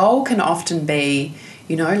 A goal can often be,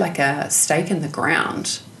 you know, like a stake in the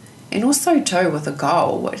ground. And also too, with a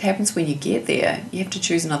goal, what happens when you get there? You have to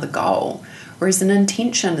choose another goal. Whereas an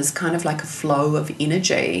intention is kind of like a flow of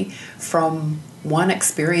energy from one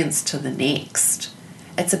experience to the next.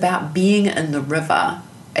 It's about being in the river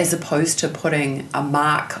as opposed to putting a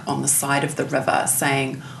mark on the side of the river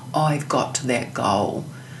saying, oh, I've got to that goal.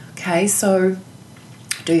 Okay, so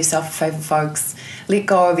do yourself a favor, folks. Let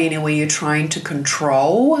go of anywhere you're trying to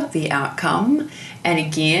control the outcome. And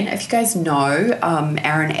again, if you guys know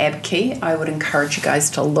Aaron Abke, I would encourage you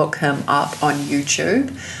guys to look him up on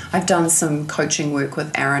YouTube. I've done some coaching work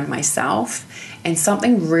with Aaron myself, and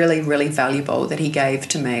something really, really valuable that he gave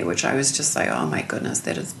to me, which I was just like, oh my goodness,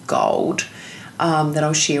 that is gold, that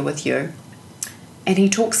I'll share with you. And he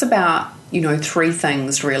talks about, you know, 3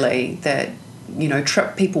 things really that, you know,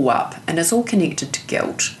 trip people up, and it's all connected to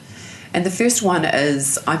guilt. And the first one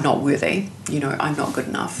is, I'm not worthy, you know, I'm not good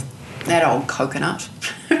enough. That old coconut,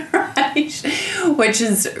 right? Which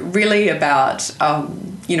is really about,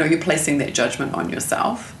 you know, you're placing that judgment on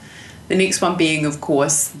yourself. The next one being, of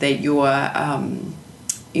course, that you're,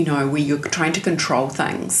 you know, where you're trying to control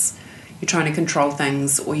things. You're trying to control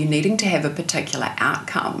things, or you're needing to have a particular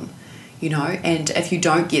outcome, you know, and if you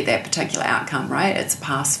don't get that particular outcome, right, it's a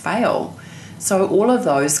pass-fail. So all of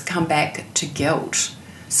those come back to guilt.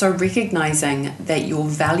 So recognizing that your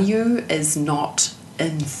value is not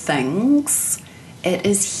in things, it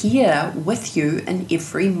is here with you in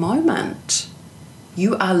every moment.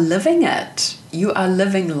 You are living it. You are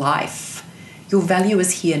living life. Your value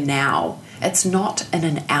is here now. It's not in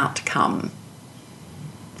an outcome.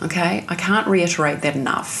 Okay, I can't reiterate that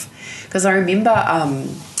enough, because I remember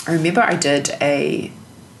I did a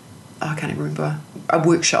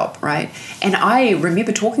workshop, right? And I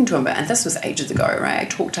remember talking to him, and this was ages ago, right? I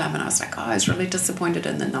talked to him and I was like, oh, I was really disappointed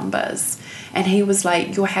in the numbers. And he was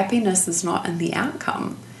like, your happiness is not in the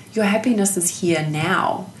outcome. Your happiness is here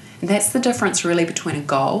now. And that's the difference really between a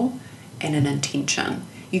goal and an intention.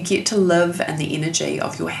 You get to live in the energy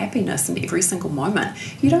of your happiness in every single moment.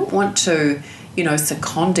 You don't want to, you know,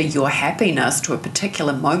 second your happiness to a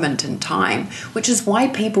particular moment in time, which is why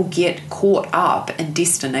people get caught up in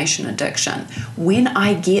destination addiction. When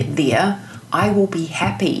I get there, I will be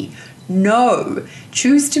happy. No,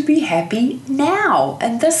 choose to be happy now,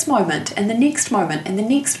 in this moment, and the next moment, and the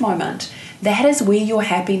next moment. That is where your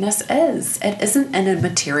happiness is. It isn't in a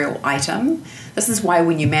material item. This is why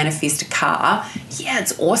when you manifest a car, yeah,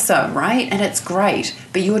 it's awesome, right? And it's great.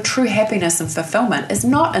 But your true happiness and fulfillment is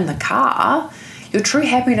not in the car. Your true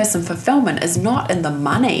happiness and fulfillment is not in the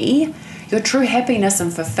money. Your true happiness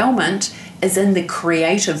and fulfillment is in the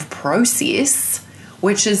creative process,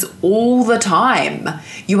 which is all the time.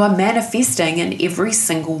 You are manifesting in every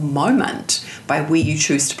single moment by where you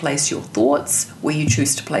choose to place your thoughts, where you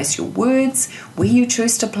choose to place your words, where you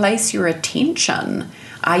choose to place your attention.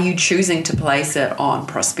 Are you choosing to place it on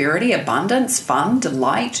prosperity, abundance, fun,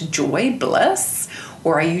 delight, joy, bliss?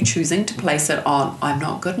 Or are you choosing to place it on, I'm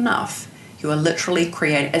not good enough? You are literally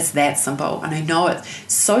creating, it's that simple. And I know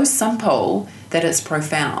it's so simple that it's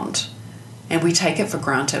profound. And we take it for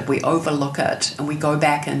granted, we overlook it, and we go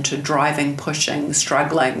back into driving, pushing,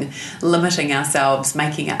 struggling, limiting ourselves,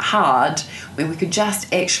 making it hard, when we could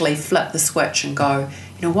just actually flip the switch and go,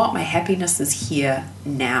 you know what, my happiness is here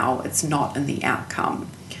now, it's not in the outcome.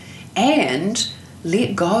 And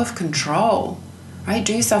let go of control, right?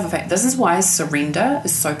 Do yourself a favor. This is why surrender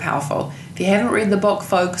is so powerful. If you haven't read the book,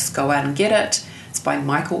 folks, go out and get it. It's by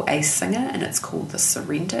Michael A. Singer, and it's called The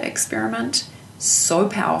Surrender Experiment. So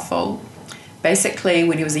powerful. Basically,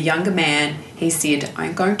 when he was a younger man, he said,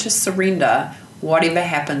 I'm going to surrender whatever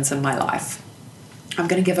happens in my life. I'm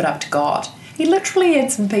going to give it up to God. He literally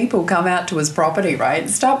had some people come out to his property, right,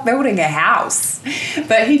 and start building a house.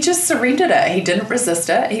 But he just surrendered it. He didn't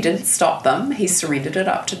resist it. He didn't stop them. He surrendered it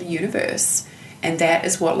up to the universe. And that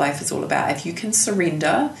is what life is all about. If you can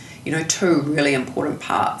surrender, two really important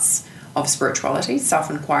parts of spirituality,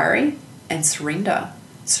 self-inquiry and surrender.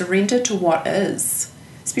 Surrender to what is.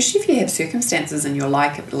 Especially if you have circumstances in your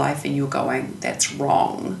life and you're going, that's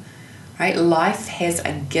wrong, right? Life has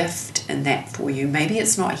a gift in that for you. Maybe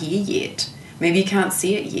it's not here yet. Maybe you can't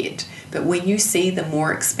see it yet. But when you see the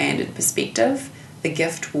more expanded perspective, the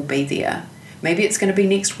gift will be there. Maybe it's going to be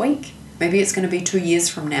next week. Maybe it's going to be 2 years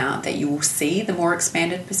from now that you will see the more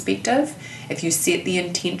expanded perspective. If you set the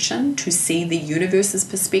intention to see the universe's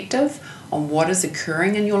perspective on what is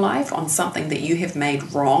occurring in your life, on something that you have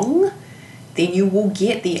made wrong, then you will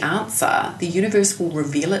get the answer. The universe will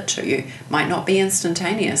reveal it to you. Might not be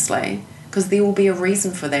instantaneously, because there will be a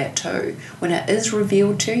reason for that too. When it is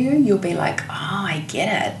revealed to you, you'll be like, I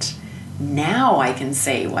get it. Now I can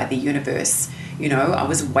see why the universe, I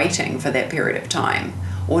was waiting for that period of time.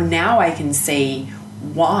 Or now I can see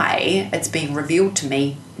why it's being revealed to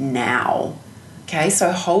me now. Okay,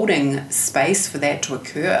 so holding space for that to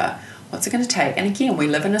occur. What's it going to take? And again, we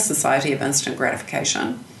live in a society of instant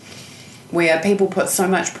gratification, where people put so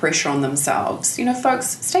much pressure on themselves.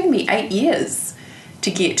 Folks, it's taken me 8 years to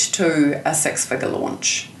get to a 6-figure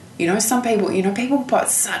launch. Some people, people put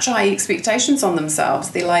such high expectations on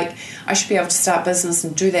themselves. They're like, I should be able to start business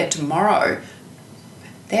and do that tomorrow.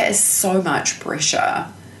 That is so much pressure,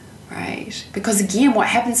 right? Because again, what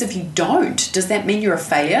happens if you don't? Does that mean you're a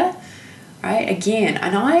failure? Right? Again,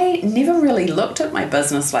 and I never really looked at my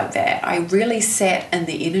business like that. I really sat in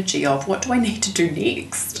the energy of, what do I need to do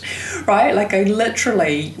next? Right? Like I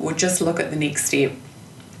literally would just look at the next step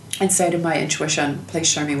and say to my intuition, please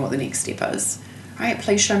show me what the next step is. Right?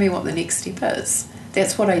 Please show me what the next step is.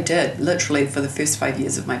 That's what I did literally for the first 5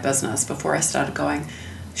 years of my business before I started going,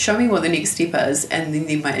 show me what the next step is. And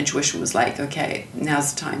then my intuition was like, okay,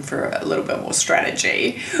 now's the time for a little bit more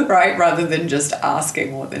strategy, right? Rather than just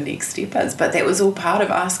asking what the next step is. But that was all part of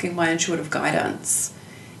asking my intuitive guidance.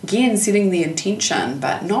 Again, setting the intention,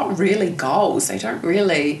 but not really goals. I don't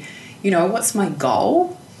really, what's my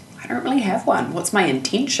goal? I don't really have one. What's my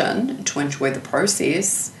intention? To enjoy the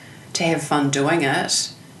process, to have fun doing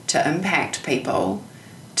it, to impact people,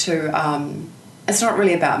 to, it's not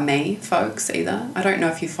really about me, folks, either. I don't know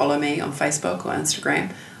if you follow me on Facebook or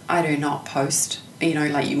Instagram. I do not post,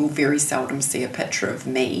 you will very seldom see a picture of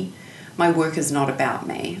me. My work is not about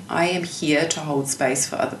me. I am here to hold space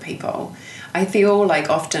for other people. I feel like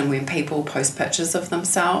often when people post pictures of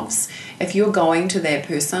themselves, if you're going to that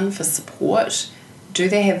person for support, do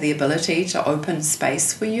they have the ability to open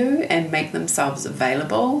space for you and make themselves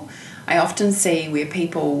available? I often see where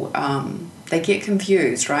people, they get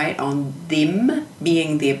confused, right, on them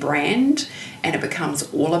being their brand, and it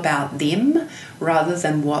becomes all about them rather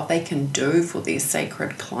than what they can do for their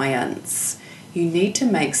sacred clients. You need to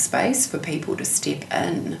make space for people to step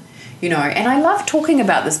in, and I love talking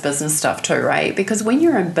about this business stuff too, right? Because when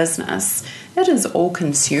you're in business, it is all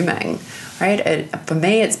consuming, right? For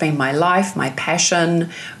me, it's been my life, my passion,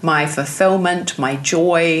 my fulfillment, my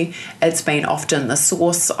joy. It's been often the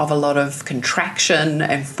source of a lot of contraction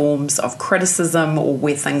and forms of criticism, or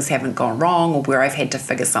where things haven't gone wrong, or where I've had to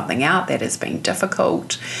figure something out that has been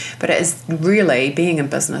difficult. But it is really, being in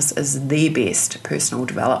business is the best personal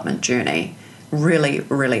development journey. Really,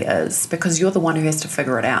 really is, because you're the one who has to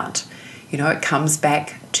figure it out. It comes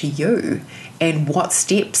back to you and what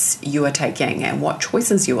steps you are taking and what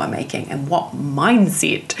choices you are making and what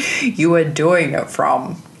mindset you are doing it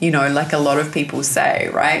from. Like a lot of people say,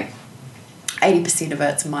 right? 80% of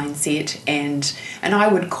it's mindset, and I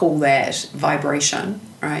would call that vibration,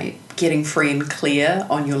 right? Getting free and clear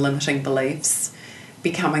on your limiting beliefs,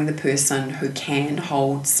 becoming the person who can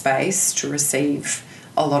hold space to receive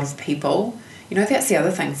a lot of people. That's the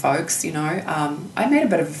other thing, folks. I made a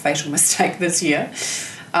bit of a fatal mistake this year.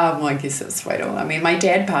 Well, I guess it's fatal. I mean, my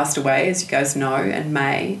dad passed away, as you guys know, in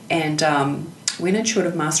May. And when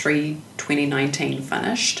Intuitive Mastery 2019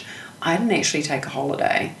 finished, I didn't actually take a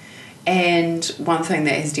holiday. And one thing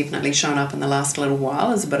that has definitely shown up in the last little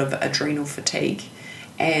while is a bit of adrenal fatigue.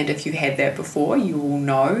 And if you had that before, you will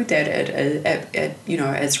know that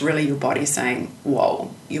it's really your body saying,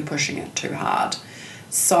 whoa, you're pushing it too hard.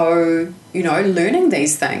 So, learning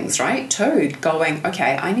these things, right, too, going,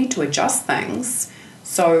 okay, I need to adjust things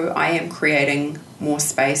so I am creating more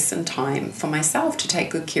space and time for myself to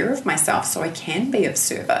take good care of myself so I can be of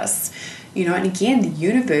service. And again, the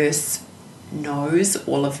universe knows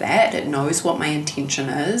all of that. It knows what my intention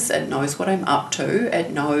is. It knows what I'm up to.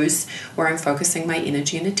 It knows where I'm focusing my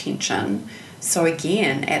energy and attention. So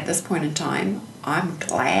again, at this point in time, I'm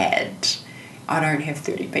glad I don't have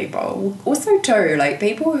 30 people. Also too, like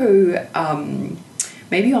people who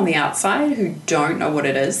maybe on the outside who don't know what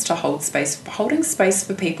it is to hold space. Holding space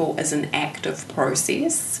for people is an active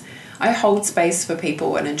process. I hold space for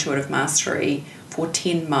people in Intuitive Mastery for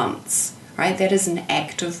 10 months, right? That is an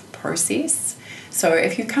active process. So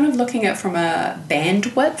if you're kind of looking at it from a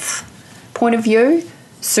bandwidth point of view,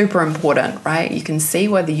 super important, right? You can see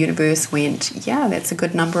why the universe went, yeah, that's a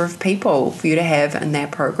good number of people for you to have in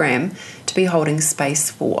that program to be holding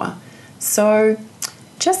space for. So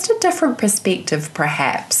just a different perspective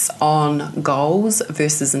perhaps on goals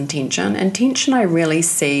versus intention. Intention I really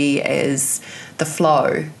see as the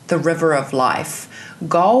flow, the river of life.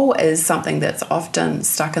 Goal is something that's often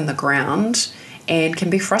stuck in the ground and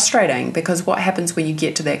can be frustrating because what happens when you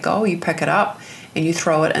get to that goal, you pick it up and you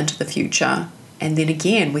throw it into the future. And then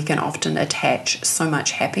again, we can often attach so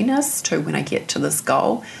much happiness to when I get to this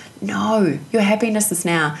goal. No, your happiness is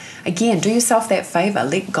now. Again, do yourself that favor.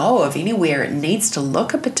 Let go of anywhere it needs to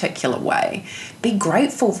look a particular way. Be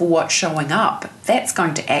grateful for what's showing up. That's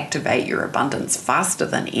going to activate your abundance faster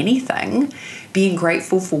than anything. Being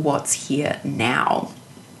grateful for what's here now.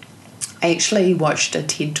 I actually watched a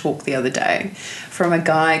TED Talk the other day from a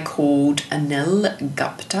guy called Anil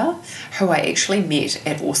Gupta, who I actually met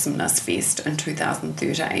at Awesomeness Fest in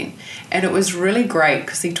 2013. And it was really great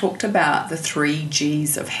because he talked about the 3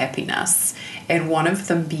 G's of happiness, and one of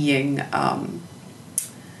them being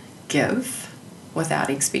give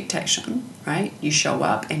without expectation, right? You show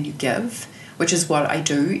up and you give, which is what I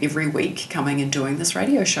do every week coming and doing this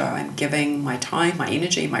radio show. I'm giving my time, my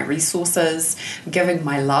energy, my resources, I'm giving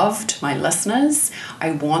my love to my listeners.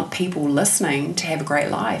 I want people listening to have a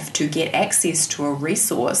great life, to get access to a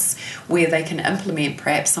resource where they can implement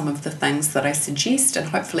perhaps some of the things that I suggest, and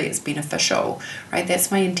hopefully it's beneficial, right?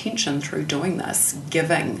 That's my intention through doing this,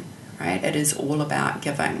 giving, right? It is all about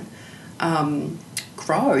giving.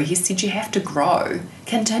 Grow. He said you have to grow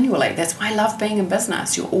continually. That's why I love being in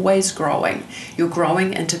business. You're always growing. You're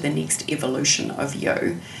growing into the next evolution of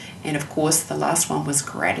you. And of course, the last one was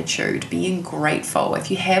gratitude, being grateful. If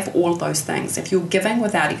you have all those things, if you're giving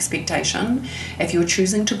without expectation, if you're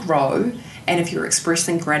choosing to grow, and if you're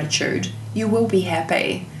expressing gratitude, you will be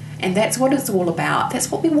happy. And that's what it's all about. That's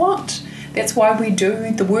what we want. That's why we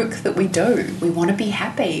do the work that we do. We want to be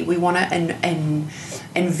happy. We want to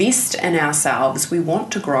invest in ourselves. We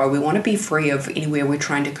want to grow. We want to be free of anywhere we're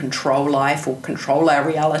trying to control life or control our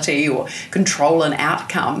reality or control an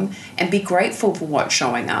outcome, and be grateful for what's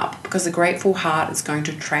showing up, because a grateful heart is going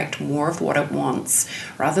to attract more of what it wants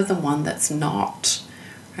rather than one that's not,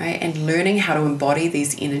 right? And learning how to embody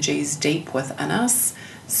these energies deep within us,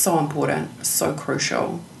 so important, so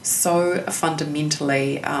crucial, so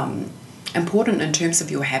fundamentally important in terms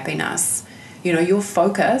of your happiness. You know, your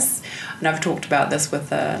focus, and I've talked about this with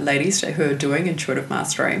the ladies who are doing Intuitive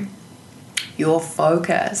Mastery, your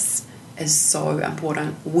focus is so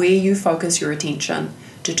important. Where you focus your attention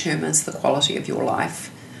determines the quality of your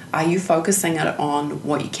life. Are you focusing it on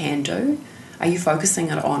what you can do? Are you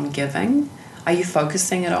focusing it on giving? Are you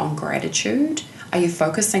focusing it on gratitude? Are you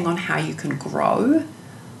focusing on how you can grow?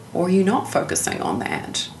 Or are you not focusing on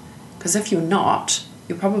that? Because if you're not,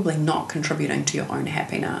 you're probably not contributing to your own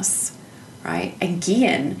happiness, right?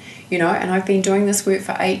 Again, you know, and I've been doing this work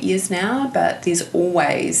for 8 years now, but there's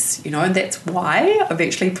always, you know, and that's why I've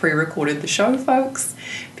actually pre-recorded the show, folks,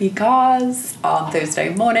 because on Thursday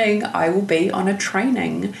morning I will be on a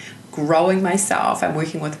training growing myself. I'm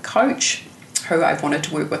working with a coach who I've wanted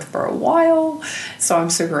to work with for a while, so I'm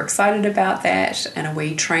super excited about that, and a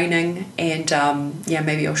wee training, and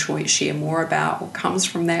maybe I'll share more about what comes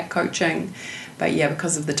from that coaching. But yeah,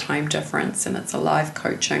 because of the time difference, and it's a live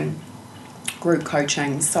coaching, group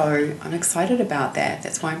coaching, so I'm excited about that.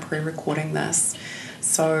 That's why I'm pre-recording this.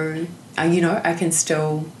 So, I can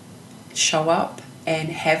still show up and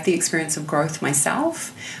have the experience of growth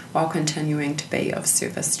myself while continuing to be of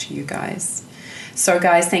service to you guys. So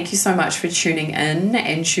guys, thank you so much for tuning in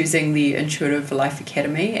and choosing the Intuitive Life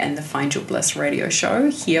Academy and the Find Your Bliss radio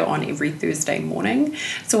show here on every Thursday morning.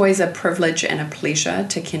 It's always a privilege and a pleasure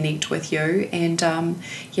to connect with you. And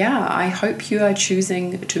I hope you are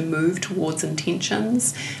choosing to move towards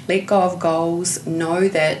intentions, let go of goals, know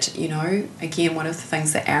that, again, one of the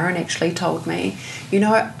things that Aaron actually told me,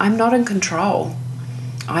 I'm not in control.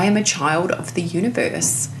 I am a child of the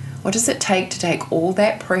universe. What does it take to take all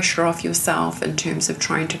that pressure off yourself in terms of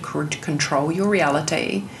trying to control your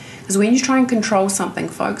reality? Because when you try and control something,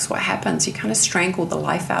 folks, what happens? You kind of strangle the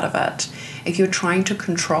life out of it. If you're trying to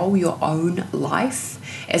control your own life,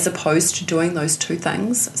 as opposed to doing those two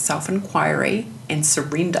things, self-inquiry and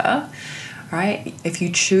surrender, right? If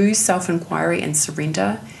you choose self-inquiry and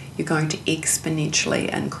surrender, you're going to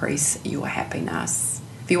exponentially increase your happiness.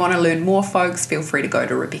 If you want to learn more, folks, feel free to go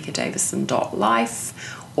to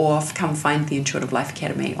rebeccadavison.life or come find the Intuitive Life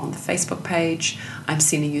Academy on the Facebook page. I'm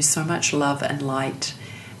sending you so much love and light.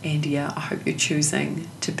 And I hope you're choosing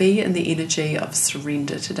to be in the energy of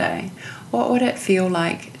surrender today. What would it feel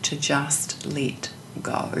like to just let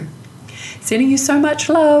go? Sending you so much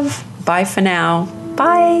love. Bye for now.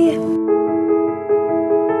 Bye.